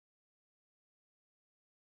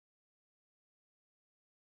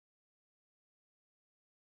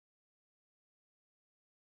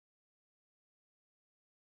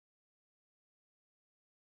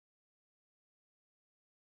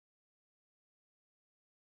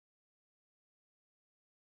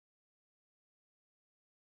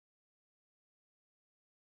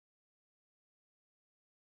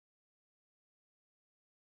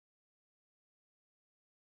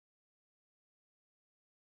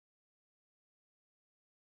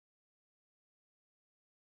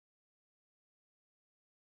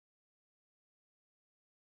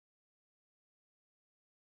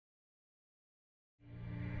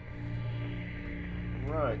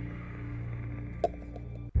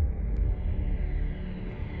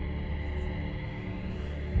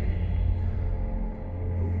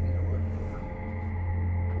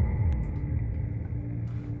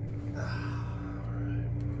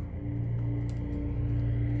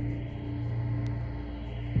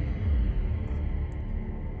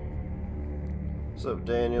What's up,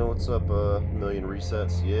 Daniel? What's up, Million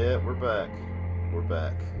Resets? Yeah, we're back. We're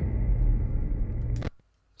back.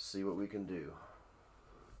 See what we can do.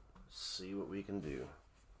 See what we can do.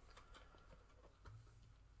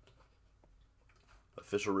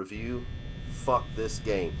 Official review. Fuck this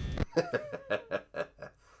game.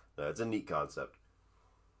 No, it's a neat concept.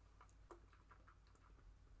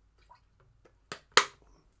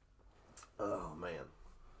 Oh, man.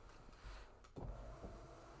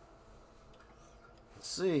 Let's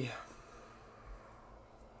see.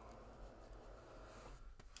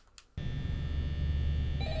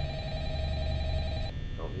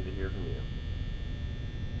 Don't need to hear from you.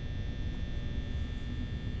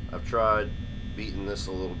 I've tried beating this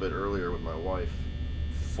a little bit earlier with my wife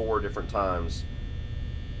 4 different times.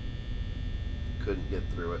 Couldn't get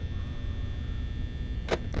through it.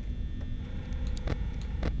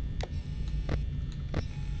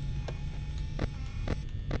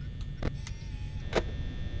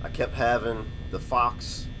 I kept having the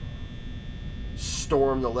fox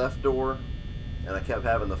storm the left door, and I kept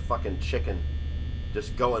having the fucking chicken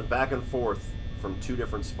just going back and forth from 2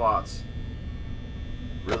 different spots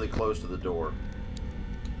really close to the door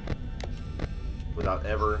without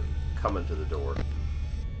ever coming to the door.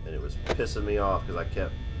 And it was pissing me off because I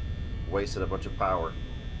kept wasting a bunch of power.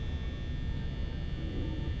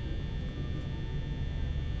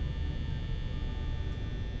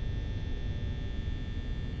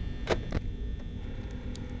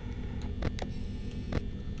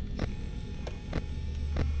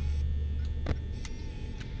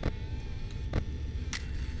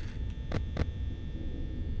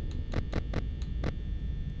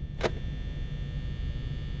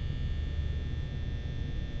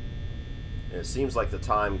 It seems like the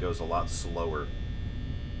time goes a lot slower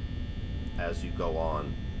as you go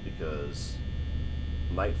on, because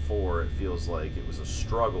night 4, it feels like it was a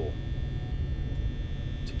struggle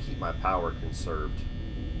to keep my power conserved.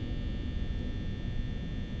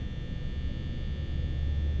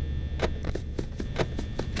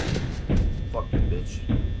 Fuck you, bitch.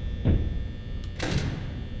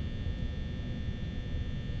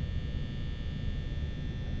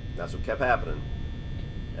 That's what kept happening.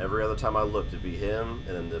 Every other time I looked, it'd be him,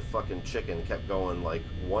 and then the fucking chicken kept going like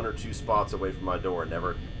 1 or 2 spots away from my door and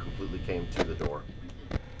never completely came to the door.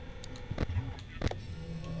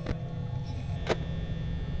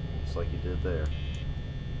 Just like he did there.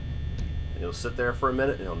 And he'll sit there for a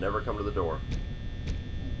minute and he'll never come to the door.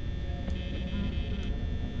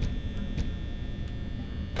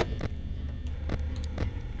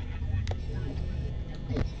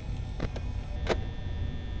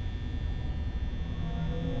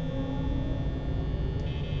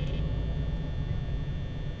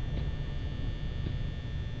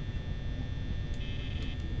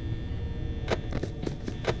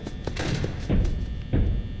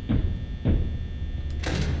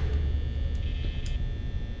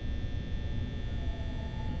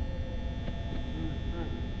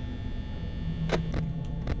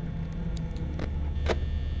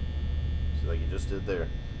 Like he just did there.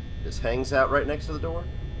 Just hangs out right next to the door,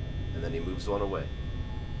 and then he moves one away.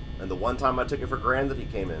 And the one time I took it for granted, he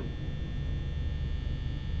came in.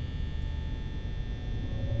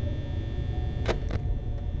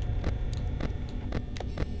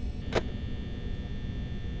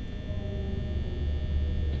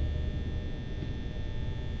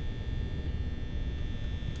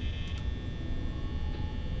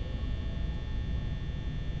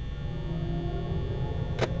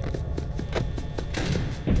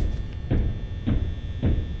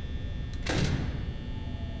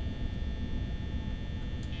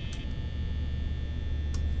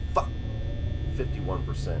 Fuck.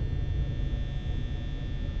 51%.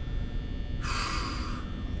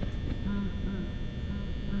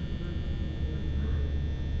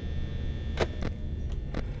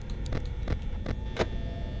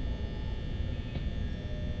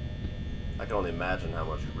 I can only imagine how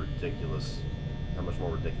much more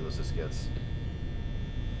ridiculous this gets.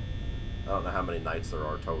 I don't know how many nights there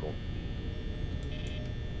are total.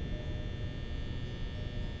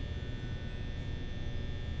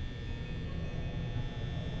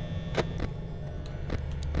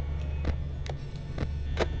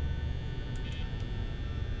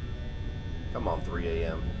 Come on, 3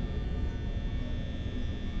 a.m.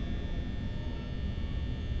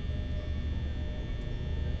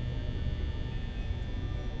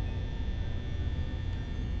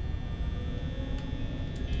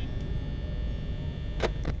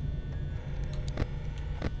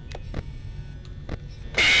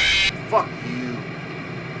 Fuck you.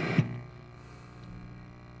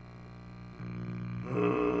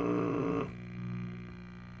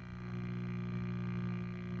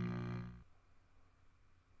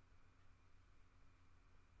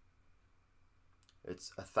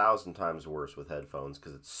 it's 1,000 times worse with headphones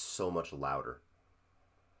because it's so much louder.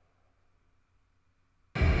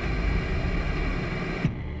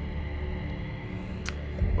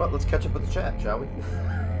 Well, let's catch up with the chat, shall we?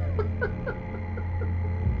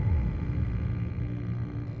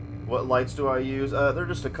 What lights do I use? They're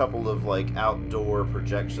just a couple of like outdoor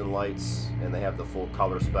projection lights, and they have the full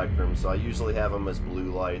color spectrum. So I usually have them as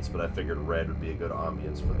blue lights, but I figured red would be a good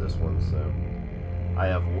ambience for this one. So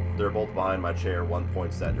they're both behind my chair. One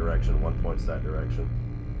points that direction, one points that direction.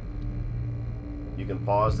 You can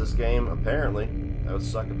pause this game. Apparently, that would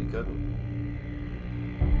suck if you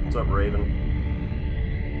couldn't. What's up, Raven?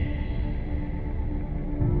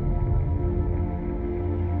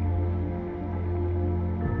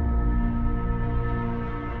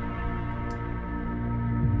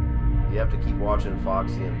 You have to keep watching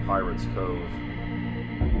Foxy and Pirates Cove.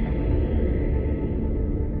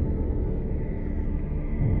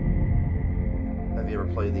 Have you ever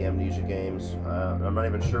played the Amnesia games? I'm not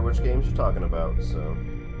even sure which games you're talking about, so...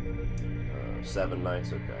 7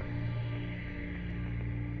 Nights, okay.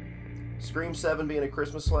 Scream 7 being a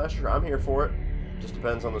Christmas slasher, I'm here for it. Just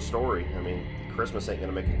depends on the story. I mean, Christmas ain't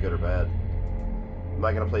gonna make it good or bad. Am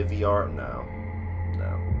I gonna play VR? No.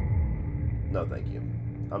 No. No, thank you.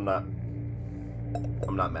 I'm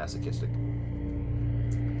not masochistic.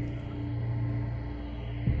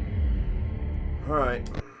 Alright.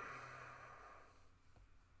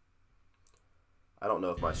 I don't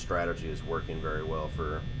know if my strategy is working very well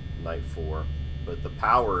for night 4, but the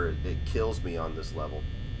power, it kills me on this level.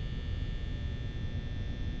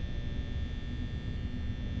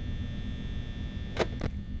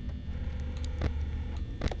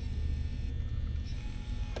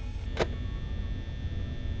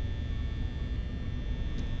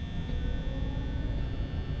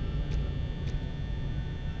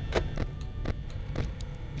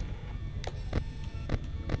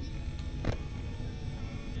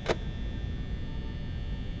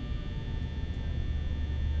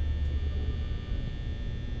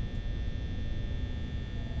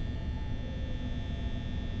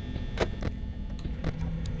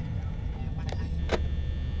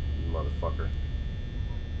 Motherfucker.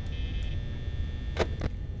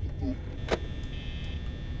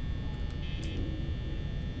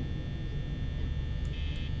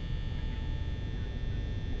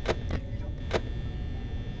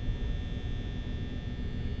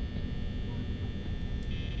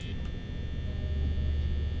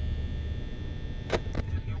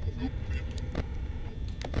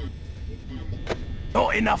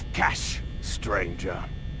 Not enough cash, stranger.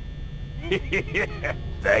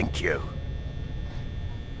 Thank you.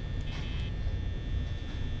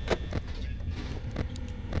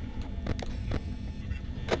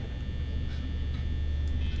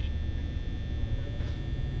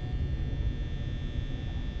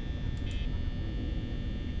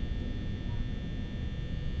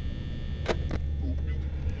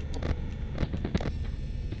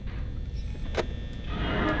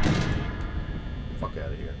 Fuck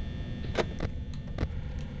out of here.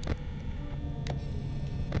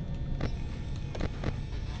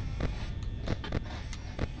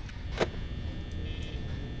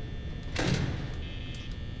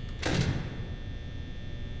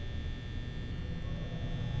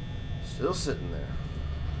 Still sitting there.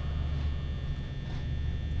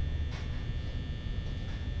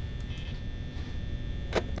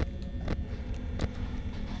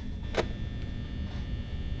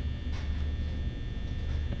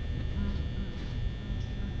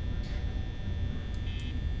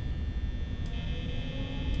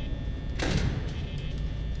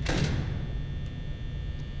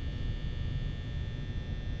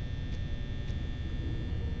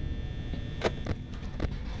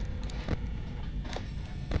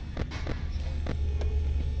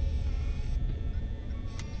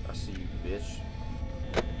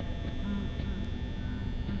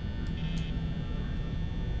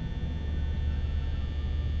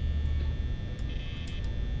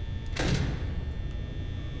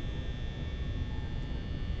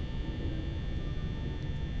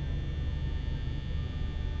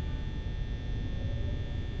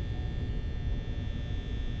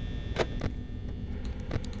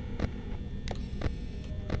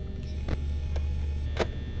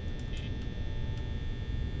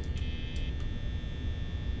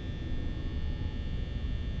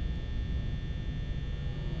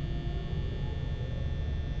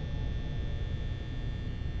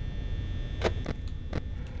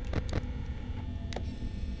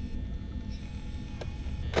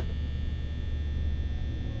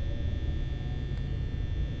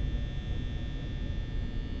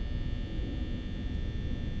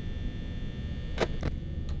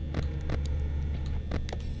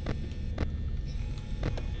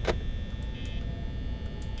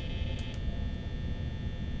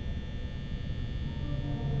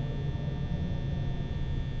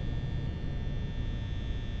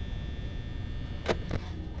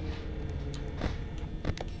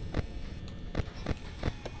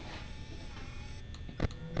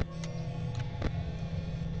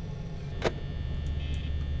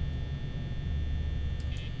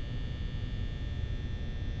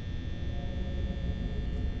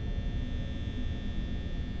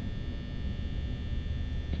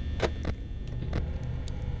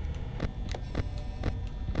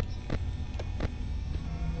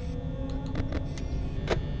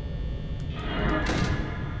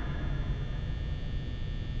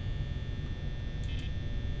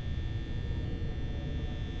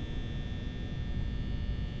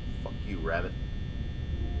 rabbit.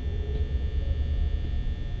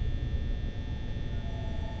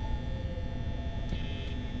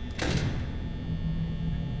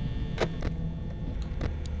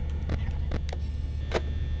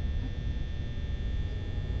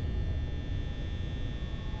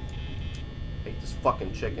 Hate this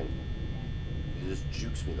fucking chicken. He just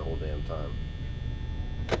jukes me the whole damn time.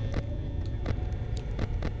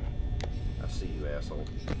 I see you, asshole.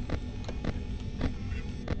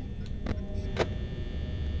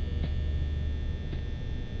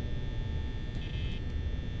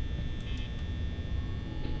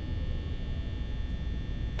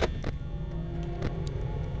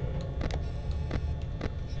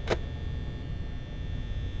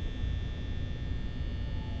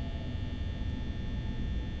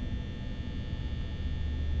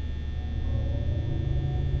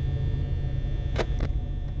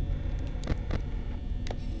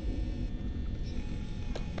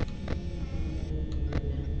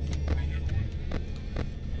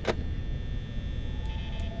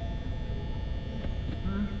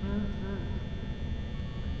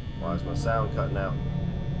 Why is my sound cutting out?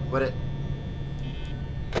 Quit it.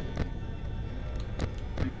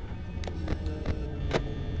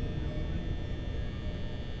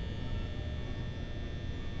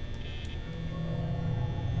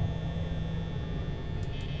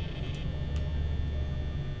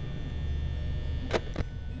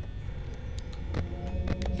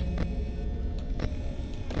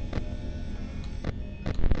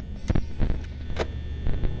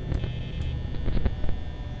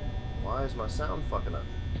 Why is my sound fucking up?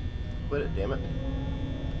 Quit it, damn it.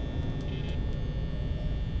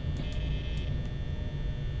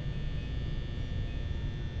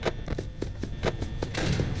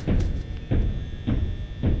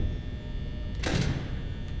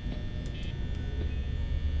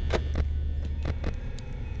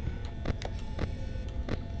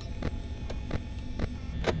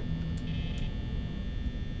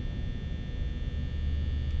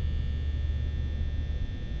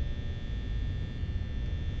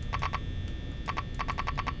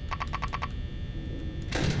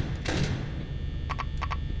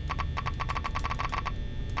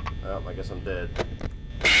 Well, I guess I'm dead.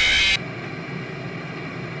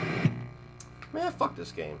 Man, fuck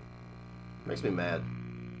this game. Makes me mad.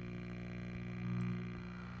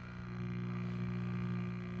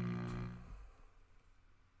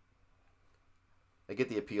 I get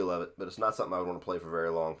the appeal of it, but it's not something I would want to play for very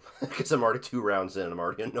long. Because I'm already 2 rounds in and I'm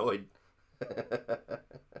already annoyed.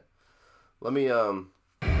 Let me, it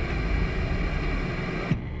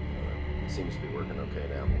seems to be working okay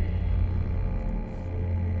now.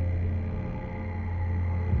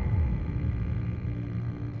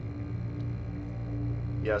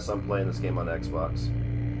 Yes, I'm playing this game on Xbox.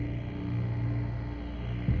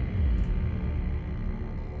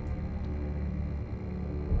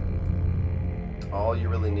 All you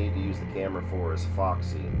really need to use the camera for is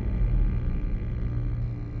Foxy.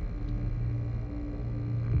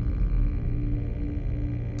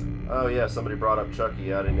 Oh yeah, somebody brought up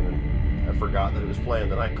Chucky. I forgot that it was playing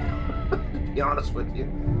tonight. To be honest with you.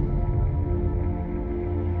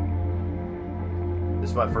 This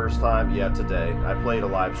is my first time, yeah, today. I played a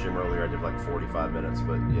live stream earlier, I did like 45 minutes,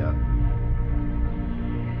 but yeah.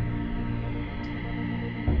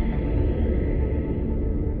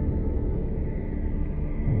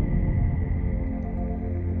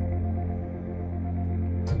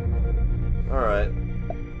 Alright.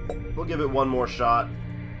 We'll give it one more shot.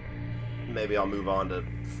 Maybe I'll move on to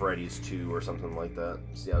Freddys 2 or something like that.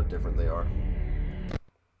 See how different they are.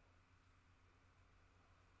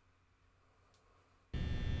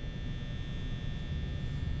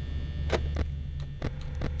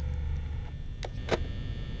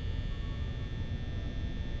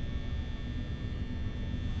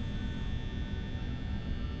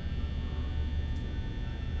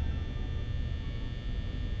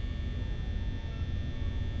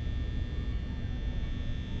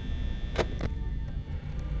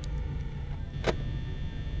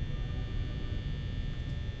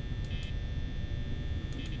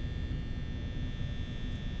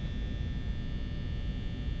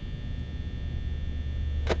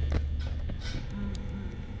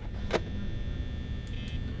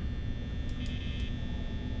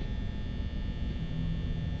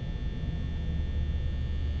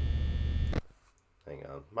 Hang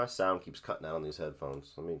on. My sound keeps cutting out on these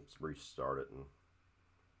headphones. Let me restart it and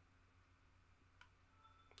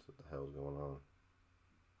see what the hell's going on.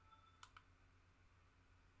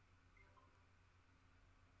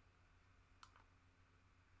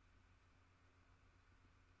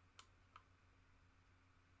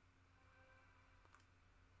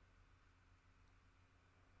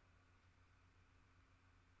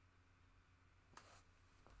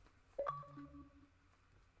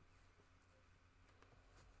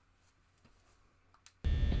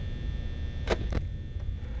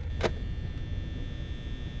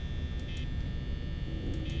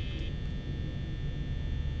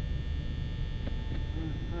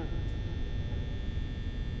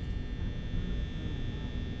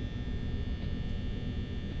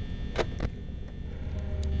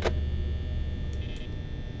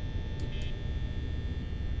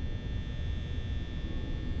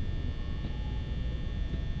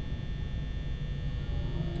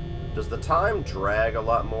 Does the time drag a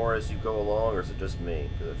lot more as you go along, or is it just me?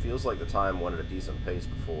 Because it feels like the time went at a decent pace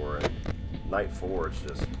before, and night 4, it's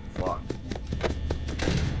just fucked.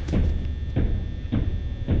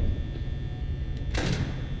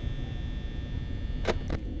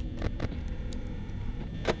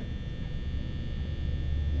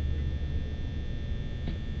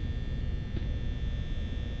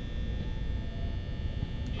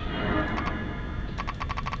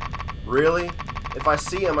 Really? If I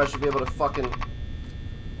see him, I should be able to fucking...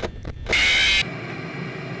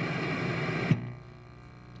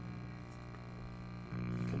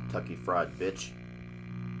 Kentucky Fried bitch.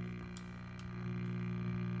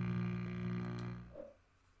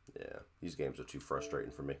 Yeah, these games are too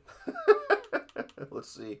frustrating for me.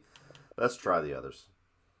 Let's see. Let's try the others.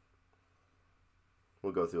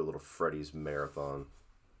 We'll go through a little Freddy's marathon.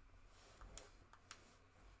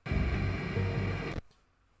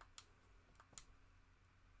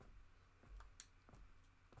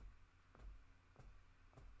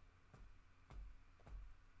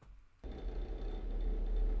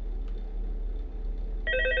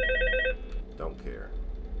 Don't care.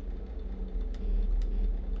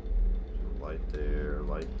 Light there,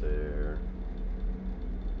 light there.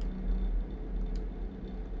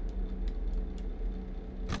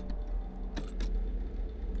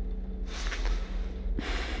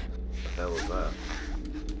 What the hell is that?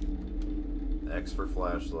 X for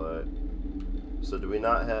flashlight. So do we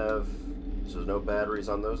not have... So there's no batteries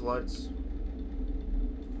on those lights?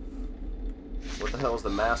 What the hell is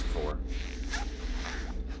the mask for?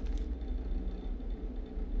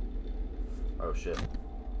 Oh shit.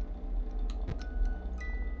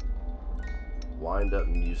 Wind up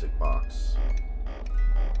music box.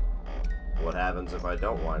 What happens if I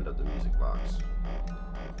don't wind up the music box?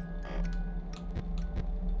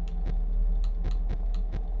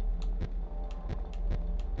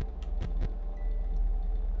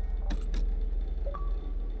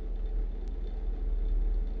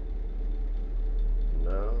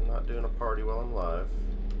 No, I'm not doing a party while I'm live.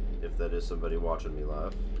 If that is somebody watching me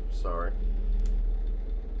live. Sorry.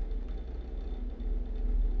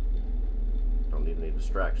 Don't need any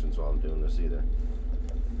distractions while I'm doing this either.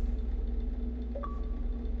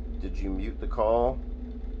 Did you mute the call?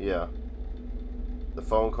 Yeah. The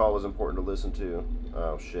phone call was important to listen to.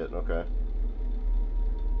 Oh shit, okay.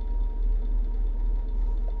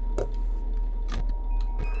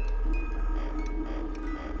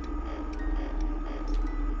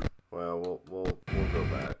 Well, we'll go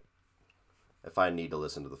back. If I need to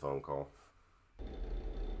listen to the phone call.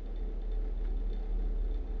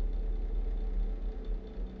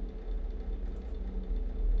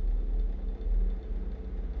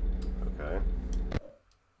 Okay.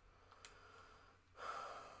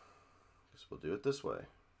 Guess we'll do it this way.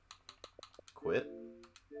 Quit.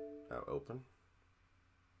 Now open.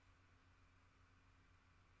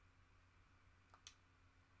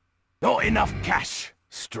 Not enough cash,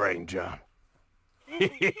 stranger.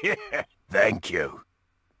 Thank you.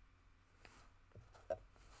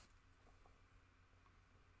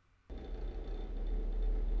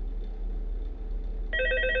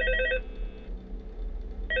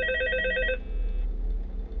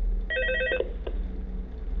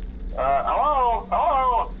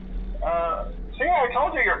 Hello? See, I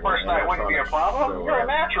told you your first night wouldn't be a problem. You're a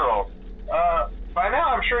natural. By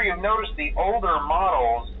now, I'm sure you've noticed the older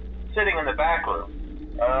models sitting in the back room.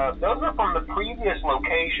 Those are from the previous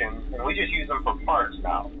location, and we just use them for parts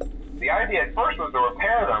now. The idea at first was to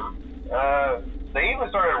repair them. They even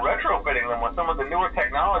started retrofitting them with some of the newer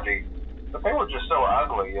technology, but they were just so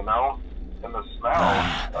ugly, you know? And the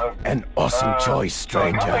smell. An awesome choice,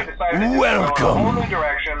 stranger. So they decided to go in a Welcome. whole new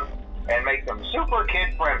direction and make them super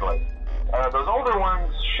kid-friendly. Those older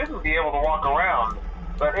ones shouldn't be able to walk around,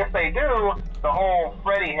 but if they do, the whole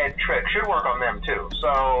Freddy head trick should work on them too,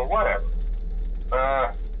 so whatever.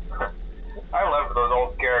 I loved those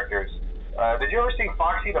old characters. Did you ever see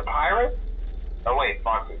Foxy the Pirate? Oh wait,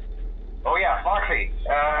 Foxy. Oh yeah, Foxy.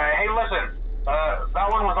 Hey listen, that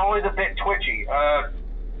one was always a bit twitchy.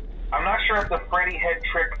 I'm not sure if the Freddy head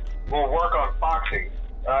trick will work on Foxy.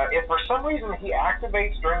 If for some reason he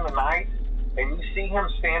activates during the night, and you see him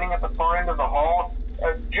standing at the far end of the hall,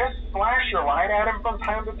 just flash your light at him from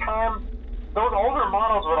time to time. Those older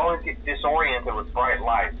models would always get disoriented with bright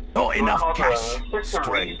light. Not enough cash, a system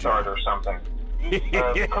stranger. restart or something.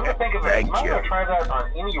 Come to think of it, I'm going to try that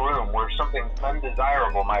on any room where something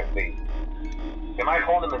undesirable might be. It might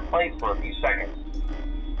hold him in place for a few seconds.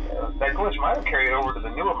 That glitch might have carried over to the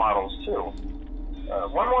newer models too.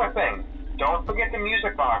 One more thing, don't forget the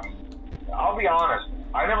music box. I'll be honest,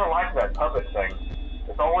 I never liked that puppet thing.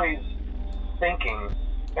 It's always thinking,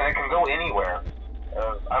 and it can go anywhere.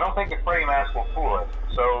 I don't think the Freddy mask will fool us,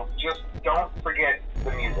 so just don't forget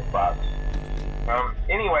the music box.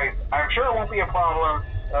 Anyway, I'm sure it won't be a problem.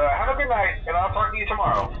 Have a good night, and I'll talk to you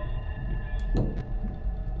tomorrow.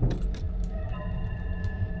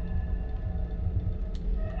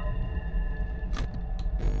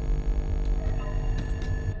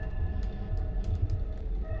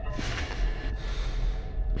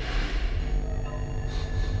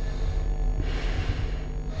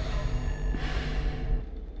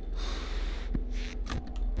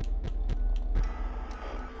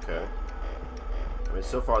 Okay. I mean,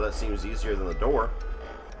 so far that seems easier than the door.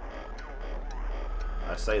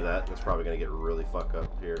 I say that, it's probably going to get really fucked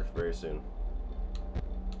up here very soon.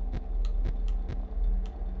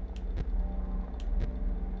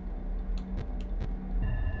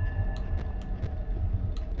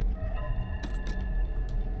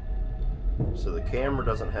 So the camera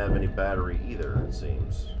doesn't have any battery either, it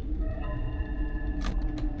seems.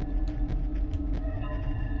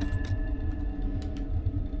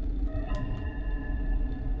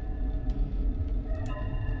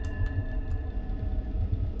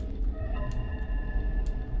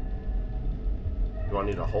 Do I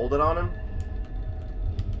need to hold it on him?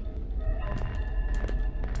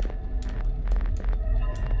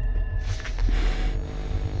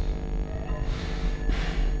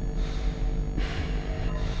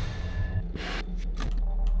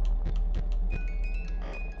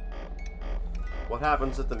 What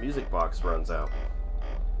happens if the music box runs out?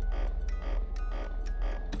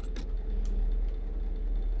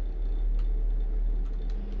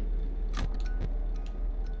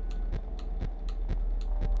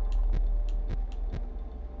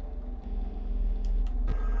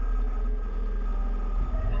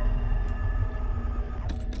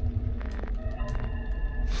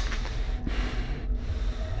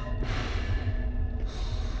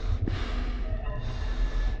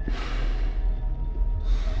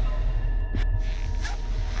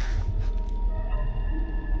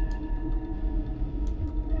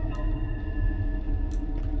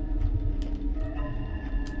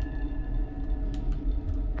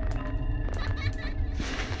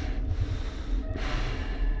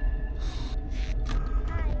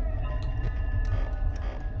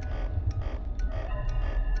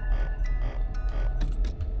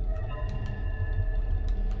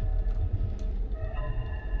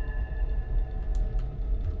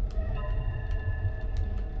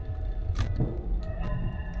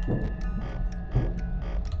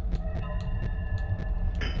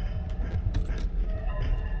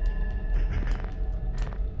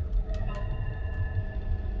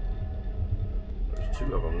 There's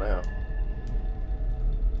two of them now.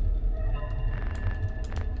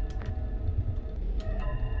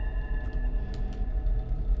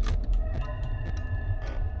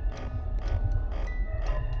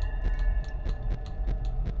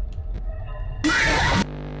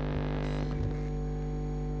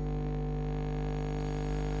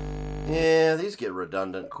 Yeah, these get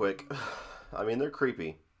redundant quick. I mean, they're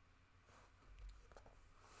creepy.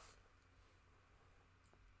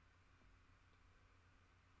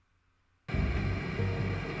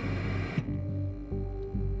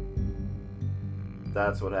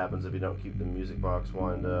 That's what happens if you don't keep the music box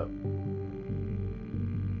wind up.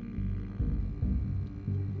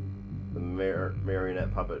 The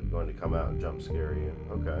marionette puppet going to come out and jump scare you.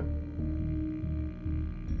 Okay.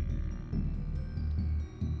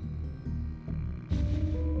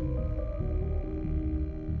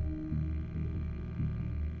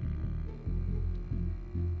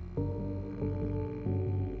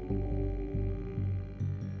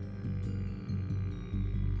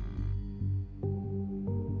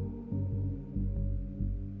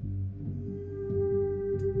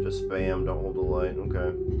 Just spam, don't hold the light,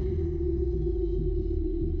 okay.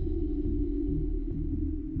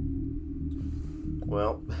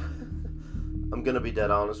 Well, I'm gonna be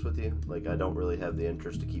dead honest with you. Like, I don't really have the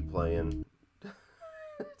interest to keep playing.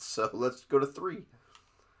 So let's go to 3.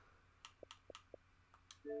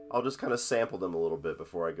 I'll just kind of sample them a little bit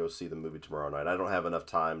before I go see the movie tomorrow night. I don't have enough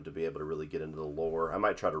time to be able to really get into the lore. I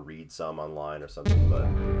might try to read some online or something, but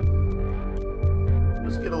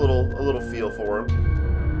just get a little feel for them.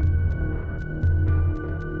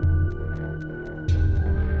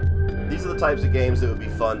 These are the types of games that would be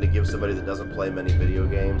fun to give somebody that doesn't play many video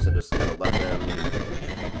games and just kind of let them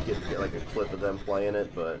get like a clip of them playing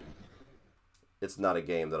it, but it's not a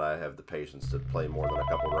game that I have the patience to play more than a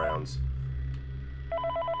couple rounds.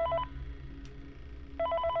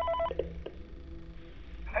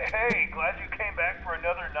 Hey, glad you came back for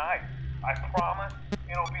another night. I promise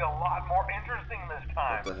It'll be a lot more interesting this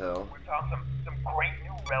time. What the hell? We found some great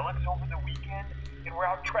new relics over the weekend, and we're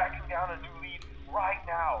out tracking down a new lead right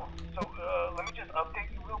now. So, let me just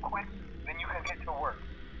update you real quick, then you can get to work.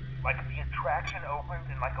 Like, the attraction opens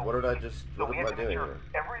in like a What week. did I just... What am I doing here?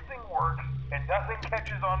 Everything works and nothing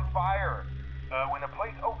catches on fire. When the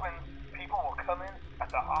place opens, people will come in at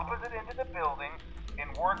the opposite end of the building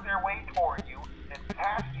and work their way toward you, then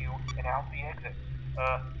past you and out the exit.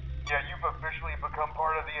 Yeah, you've officially become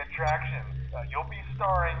part of the attraction. You'll be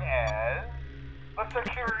starring as a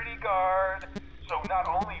security guard. So not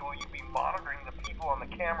only will you be monitoring the people on the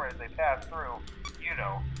camera as they pass through, you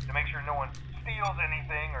know, to make sure no one steals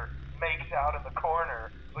anything or makes out in the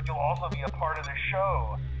corner, but you'll also be a part of the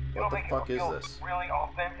show. What the fuck is this? Really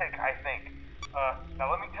authentic, I think.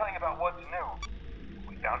 Now let me tell you about what's new.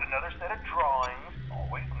 We found another set of drawings,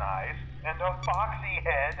 always nice, and a foxy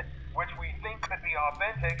head, which we think could be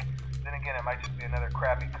authentic. Then again, it might just be another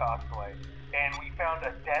crappy cosplay. And we found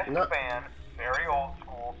a desk fan, very old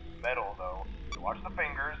school, metal though. So watch the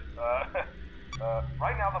fingers.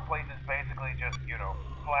 Right now the place is basically just, you know,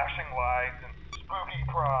 flashing lights and spooky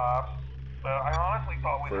props. I honestly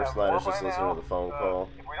thought we'd have more by now. First, let us just listen to the phone call.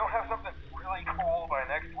 If we don't have something really cool by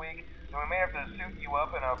next week, then we may have to suit you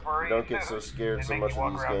up in a furry Don't get so suit scared and so make much you of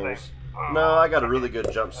walk these around games. saying, No, I got a really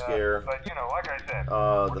good jump scare. But you know, like I said,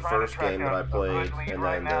 The first game that I played, and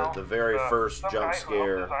then the very first jump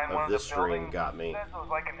scare of this stream got me.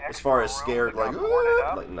 As far as scared, like,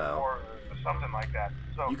 ooh, like no. Or something like that.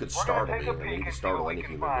 So You could we're gonna startle take me. a I mean, peek you could and see startle what any we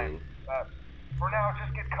can human find. being. For now,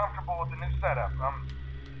 just get comfortable with the new setup.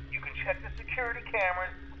 You can check the security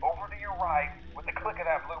cameras over to your right with the click of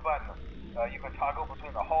that blue button. You can toggle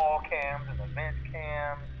between the hall cams and the vent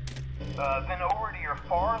cams. Then over to your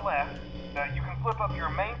far left, you can flip up your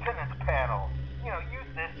maintenance panel. You know, use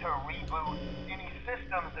this to reboot any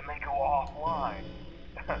systems that may go offline.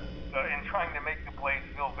 In trying to make the place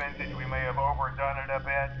feel vintage, we may have overdone it a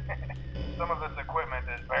bit. Some of this equipment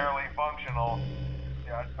is barely functional.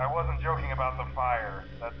 Yeah, I wasn't joking about the fire.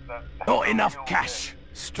 That's Not enough cash,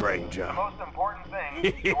 stranger. The most important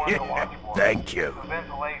thing you want to watch for Thank you. is the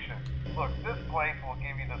ventilation. Look, this place will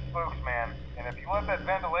give you the spooks, man. And if you let that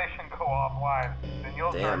ventilation go offline, then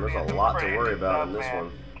you'll Damn, start there's seeing a some lot to crazy worry about stuff, in this man.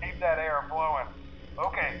 one. Keep that air flowing.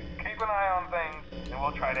 Okay, keep an eye on things, and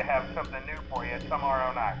we'll try to have something new for you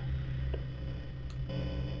tomorrow night.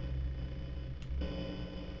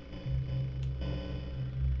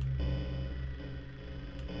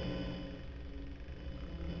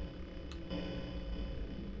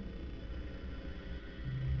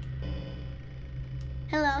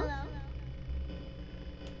 Hello?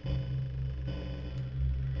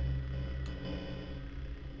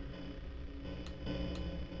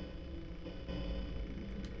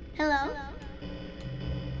 Hello?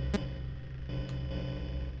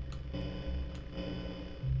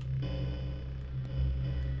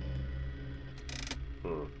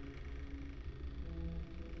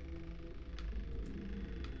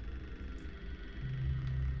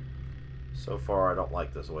 So far, I don't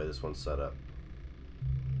like this way this one's set up.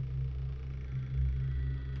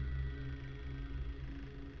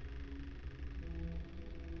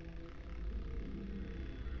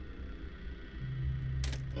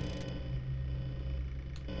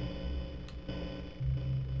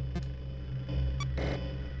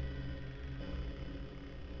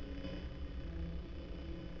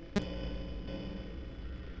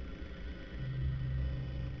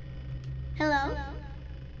 Hello?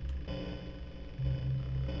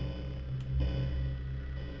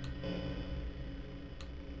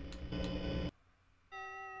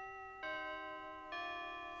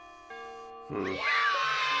 I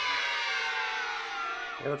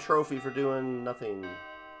got a trophy for doing nothing.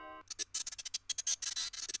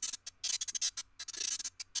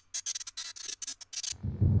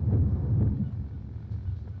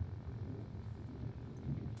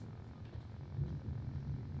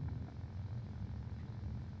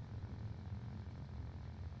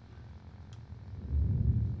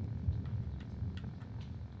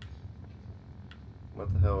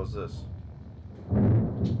 What the hell is this?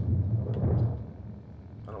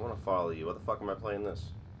 I don't want to follow you. What the fuck am I playing this?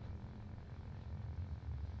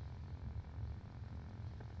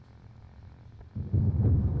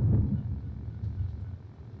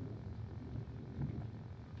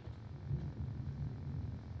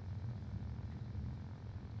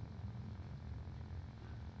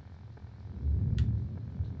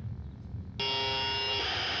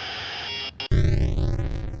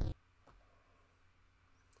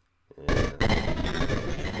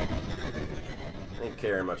 Didn't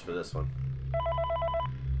care much for this one.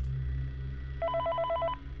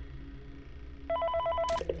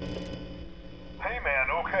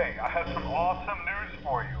 have some awesome news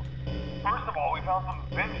for you. First of all, we found some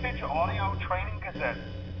vintage audio training cassettes.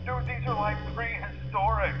 Dude, these are like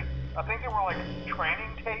prehistoric. I think they were like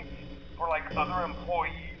training tapes for like other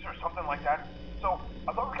employees or something like that. So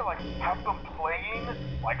I thought we could like have them playing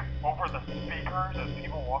like over the speakers as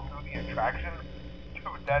people walk through the attraction. Dude,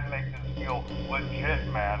 that makes us feel legit,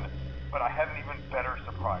 man. But I have an even better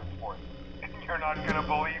surprise for you. You're not gonna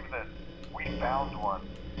believe this. We found one.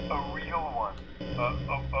 A real one.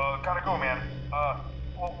 Gotta go, man.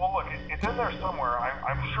 Well, look, it's in there somewhere.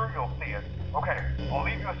 I'm sure you'll see it. Okay, I'll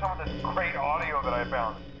leave you with some of this great audio that I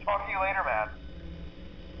found. Talk to you later, man.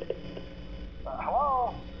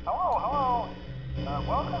 Hello?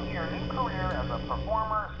 Welcome to your new career as a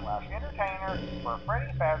performer/entertainer for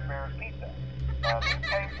Freddy Fazbear's Pizza. These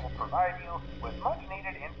tapes will provide you with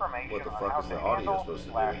much-needed information on how to handle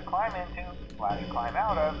 /climb into/climb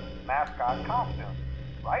out of mascot costumes.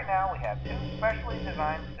 Right now, we have 2 specially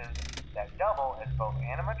designed suits that double as both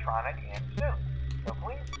animatronic and suit. So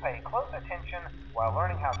please pay close attention while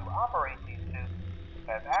learning how to operate these suits,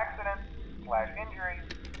 as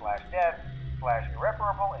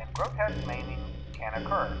accidents/injuries/death/irreparable and grotesque maiming can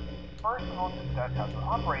occur. First, we will discuss how to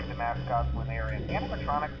operate the mascots when they are in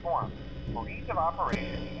animatronic form. For ease of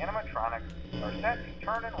operation, the animatronics are set to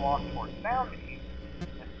turn and walk towards sound cues. This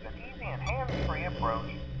is an easy and hands-free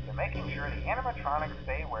approach to making sure the animatronics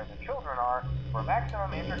stay where the children are for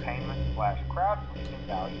maximum entertainment/crowd-pleasing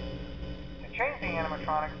value. To change the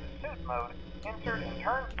animatronics to suit mode, insert and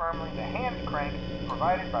turn firmly the hand crank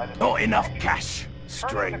provided by the Not enough cash, Turning the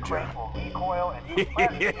stranger. crank will recoil and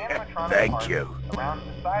compress the animatronic Thank parts you. around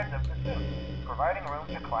the sides of the suit, providing room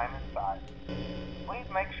to climb inside. Please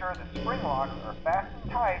make sure the spring locks are fastened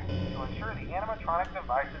tight to ensure the animatronic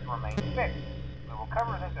devices remain fixed. We will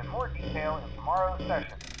cover this in more detail in tomorrow's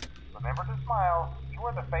session. Remember to smile. You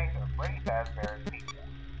are the face of Freddy Fazbear's Pizza.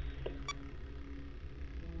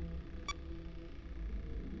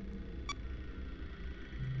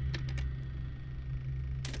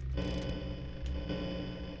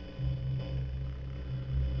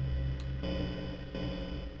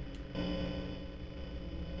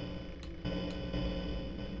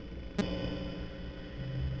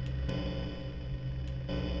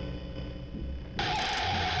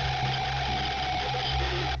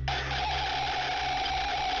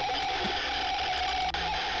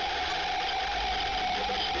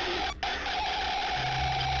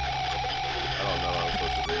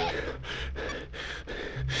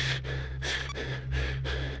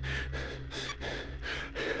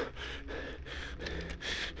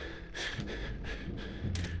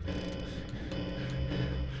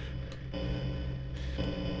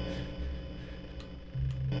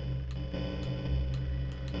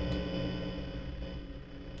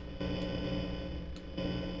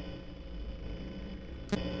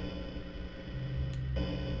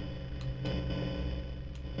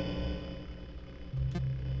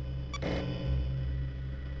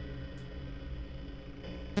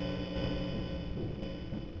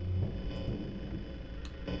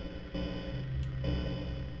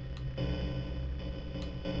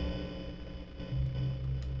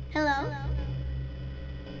 Hello?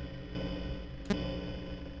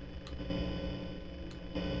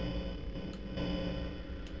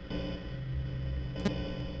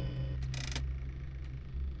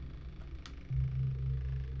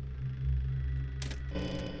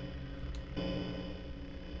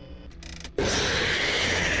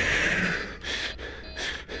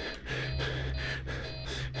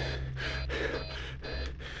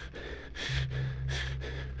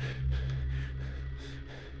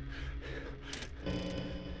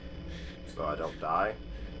 So I don't die.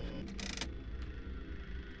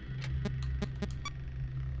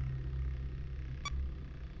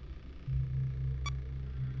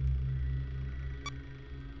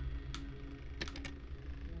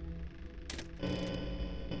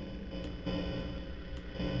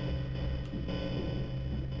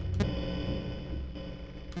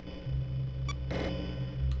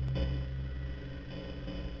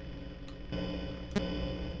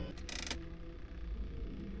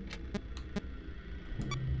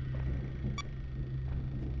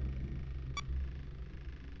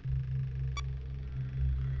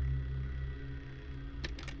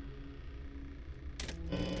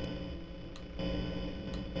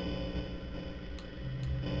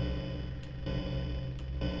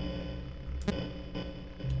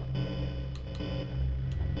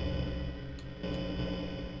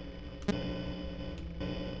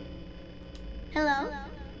 Hello?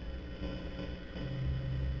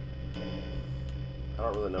 I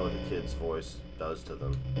don't really know what the kid's voice does to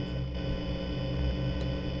them.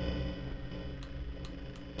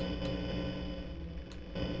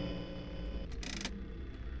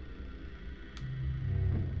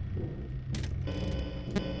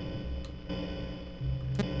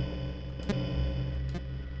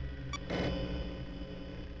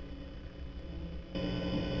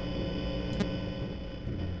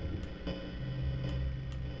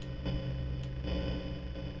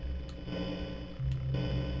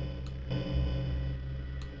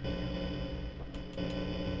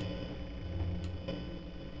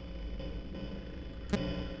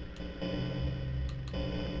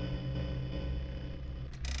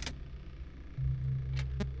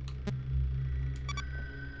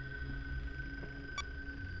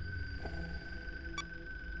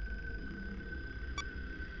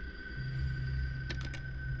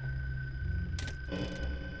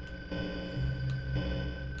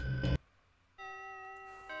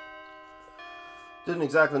 Didn't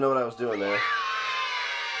exactly know what I was doing there.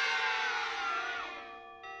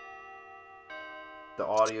 The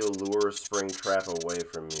audio lures spring trap away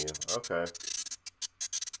from you. Okay.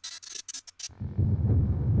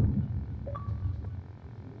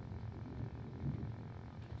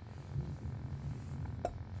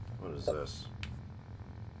 What is this?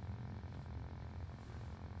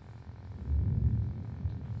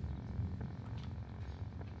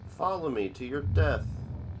 Follow me to your death.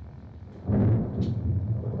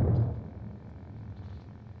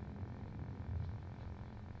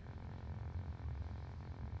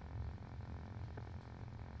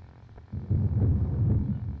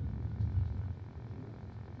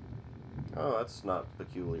 Oh, that's not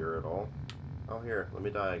peculiar at all. Oh, here, let me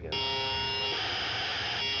die again.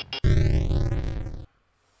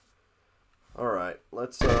 Alright,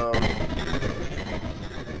 let's, I don't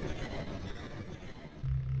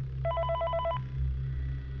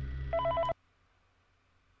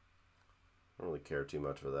really care too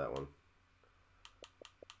much for that one.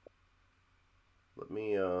 Let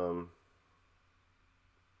me,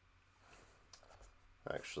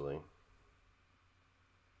 actually...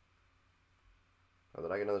 Oh, did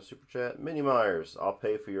I get another super chat? Minnie Myers, I'll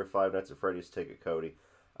pay for your 5 Nights at Freddy's ticket, Cody.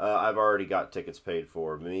 I've already got tickets paid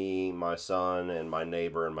for. Me, my son, and my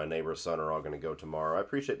neighbor's son are all going to go tomorrow. I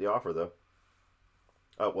appreciate the offer, though.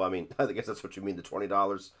 Oh, well, I mean, I guess that's what you mean, the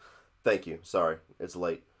 $20. Thank you. Sorry, it's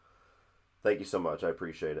late. Thank you so much. I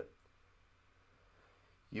appreciate it.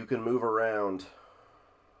 You can move around.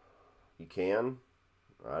 You can?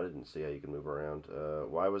 I didn't see how you can move around.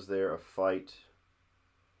 Why was there a fight...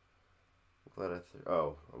 Glad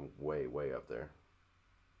oh, I'm way up there.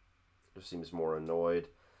 Just seems more annoyed.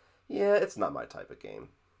 Yeah, it's not my type of game.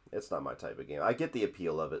 It's not my type of game. I get the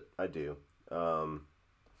appeal of it. I do.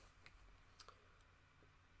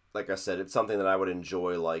 Like I said, it's something that I would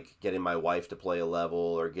enjoy, like getting my wife to play a level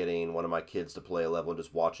or getting one of my kids to play a level and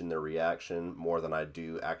just watching their reaction more than I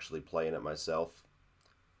do actually playing it myself.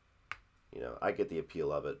 You know, I get the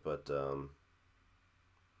appeal of it, but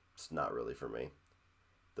it's not really for me.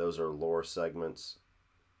 Those are lore segments.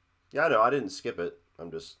 Yeah, I know, I didn't skip it. I'm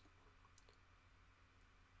just...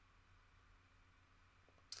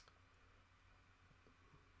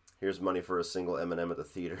 Here's money for a single M&M at the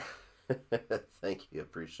theater. Thank you,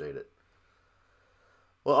 appreciate it.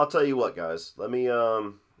 Well, I'll tell you what, guys. Let me,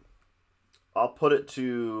 I'll put it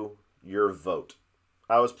to your vote.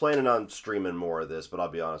 I was planning on streaming more of this, but I'll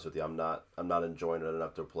be honest with you, I'm not enjoying it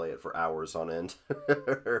enough to play it for hours on end.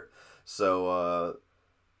 So,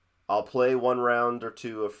 I'll play 1 round or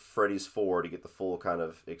 2 of Freddy's 4 to get the full kind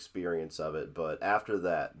of experience of it, but after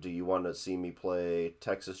that, do you want to see me play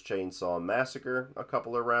Texas Chainsaw Massacre a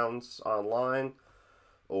couple of rounds online,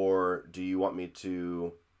 or do you want me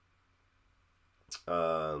to,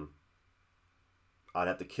 I'd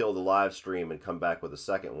have to kill the live stream and come back with a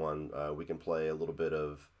second one. We can play a little bit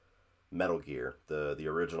of Metal Gear, the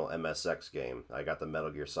original MSX game. I got the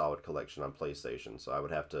Metal Gear Solid collection on PlayStation, so I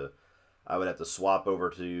would have to swap over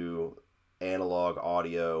to analog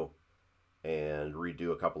audio and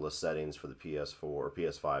redo a couple of settings for the PS4 or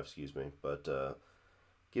PS5, excuse me. But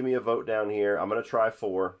give me a vote down here. I'm going to try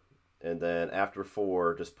 4, and then after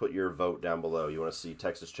 4, just put your vote down below. You want to see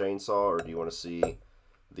Texas Chainsaw, or do you want to see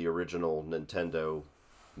the original Nintendo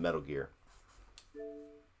Metal Gear?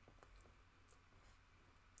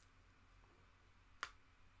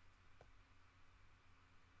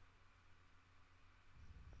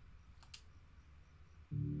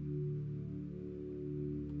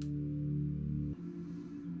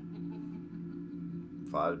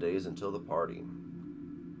 "5 days until the party."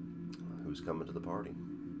 Who's coming to the party?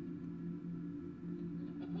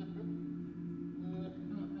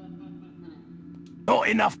 Not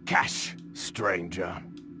enough cash, stranger.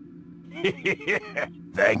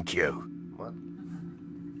 Thank you. What?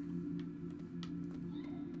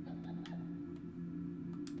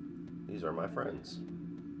 These are my friends.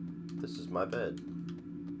 This is my bed.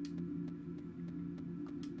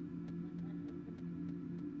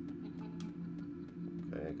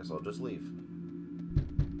 Okay, I guess I'll just leave.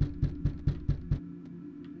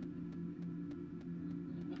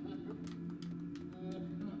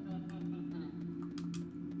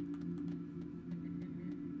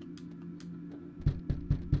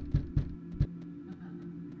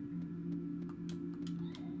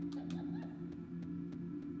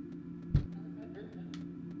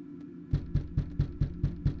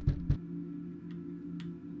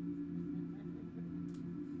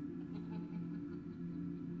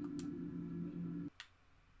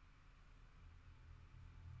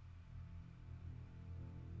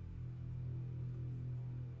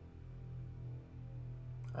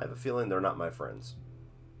 I have a feeling they're not my friends.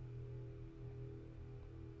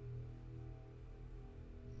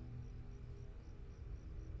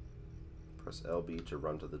 Press LB to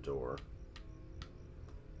run to the door.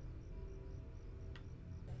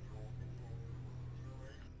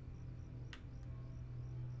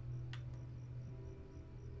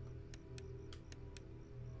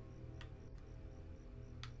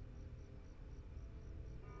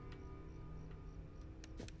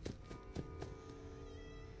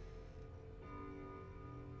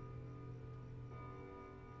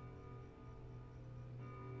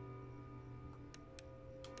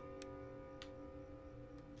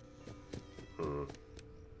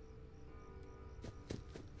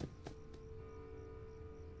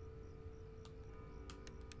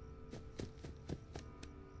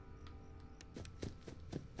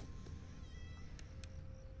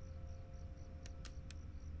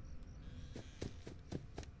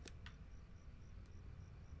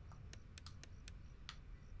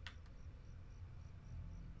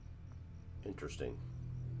 Interesting.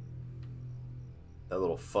 That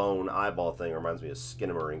little phone eyeball thing reminds me of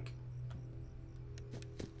Skinamarink.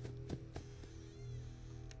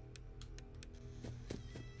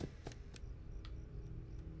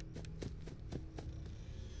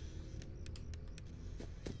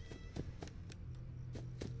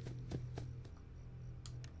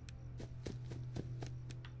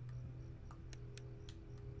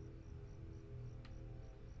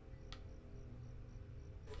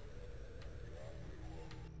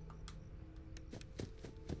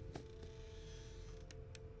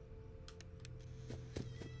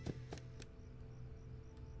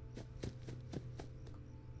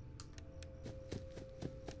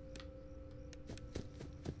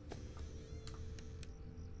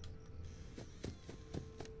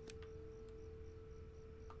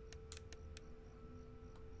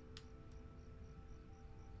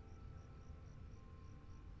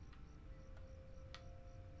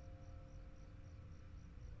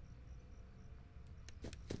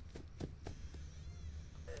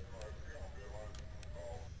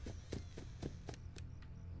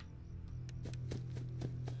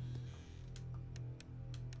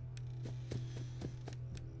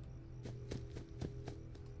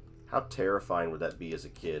 How terrifying would that be as a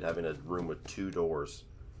kid, having a room with 2 doors?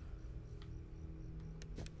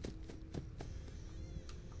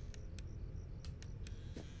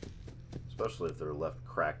 Especially if they're left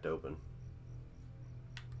cracked open.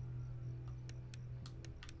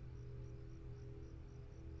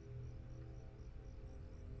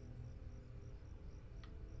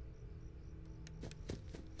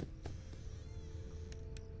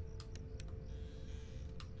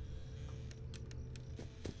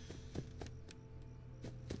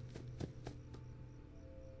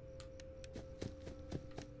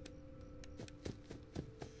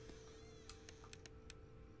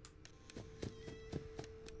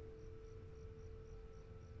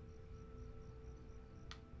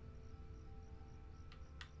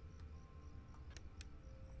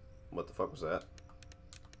 What the fuck was that?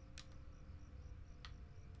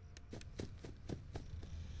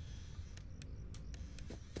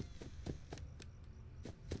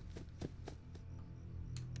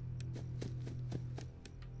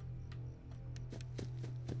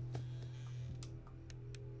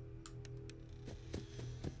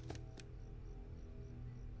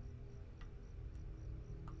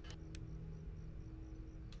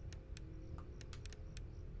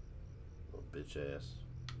 Little bitch ass.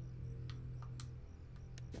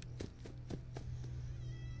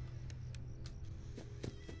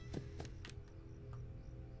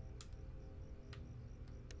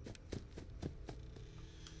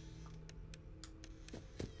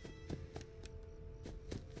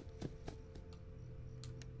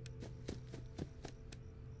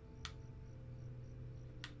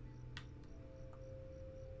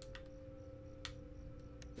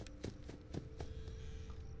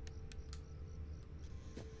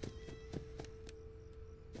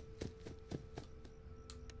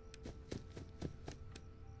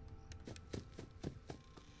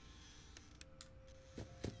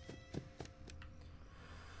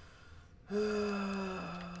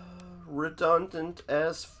 Redundant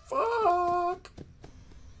as fuck.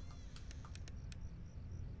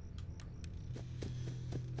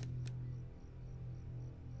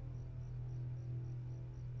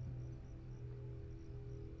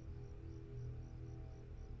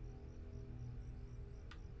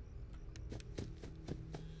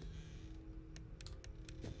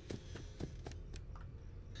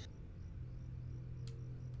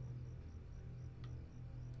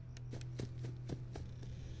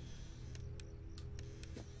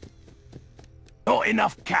 Not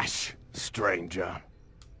enough cash, stranger.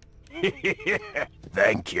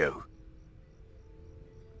 Thank you.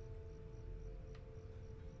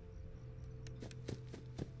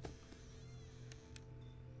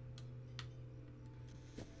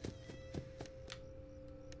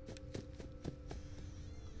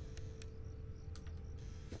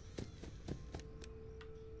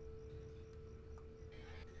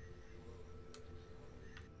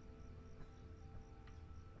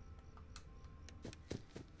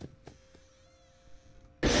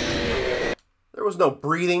 There was no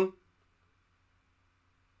breathing.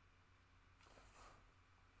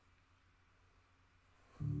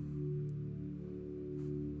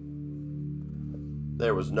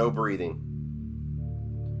 There was no breathing.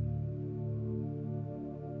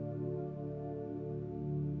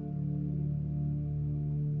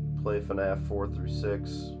 Play FNAF 4 through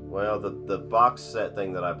 6. Well, the box set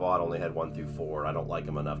thing that I bought only had 1 through 4. I don't like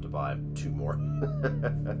them enough to buy 2 more.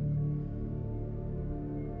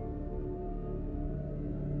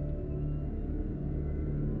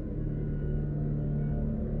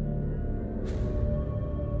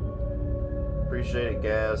 Appreciate it,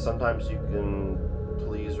 Gaz. Sometimes you can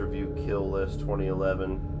please review Kill List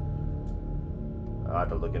 2011. I'll have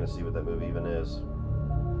to look in and see what that movie even is.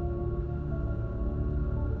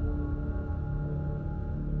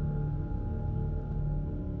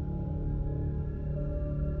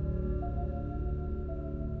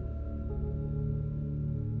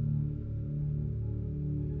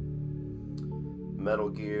 Metal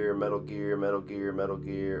Gear, Metal Gear, Metal Gear, Metal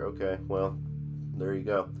Gear. Okay, well, there you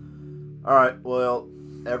go. Alright, well,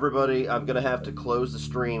 everybody, I'm going to have to close the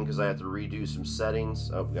stream because I have to redo some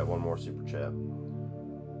settings. Oh, we got one more super chat.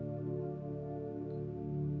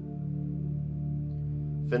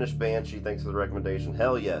 Finish Banshee, thanks for the recommendation.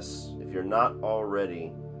 Hell yes. If you're not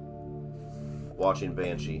already watching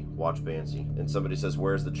Banshee, watch Banshee. And somebody says,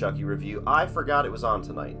 where's the Chucky review? I forgot it was on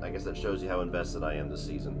tonight. I guess that shows you how invested I am this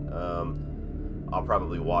season. I'll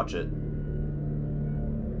probably watch it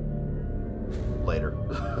later.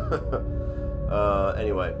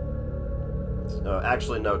 Anyway.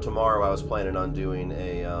 Actually, no, tomorrow I was planning on doing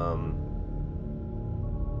a,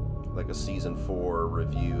 like a Season 4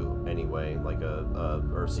 review anyway, like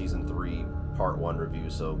or Season 3 Part 1 review,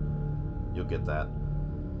 so you'll get that.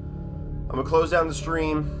 I'm gonna close down the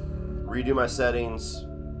stream, redo my settings,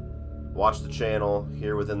 watch the channel.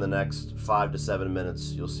 Here within the next 5 to 7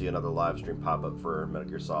 minutes, you'll see another live stream pop up for Metal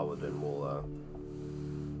Gear Solid, and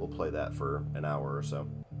we'll play that for an hour or so.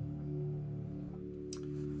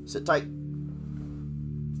 Sit tight.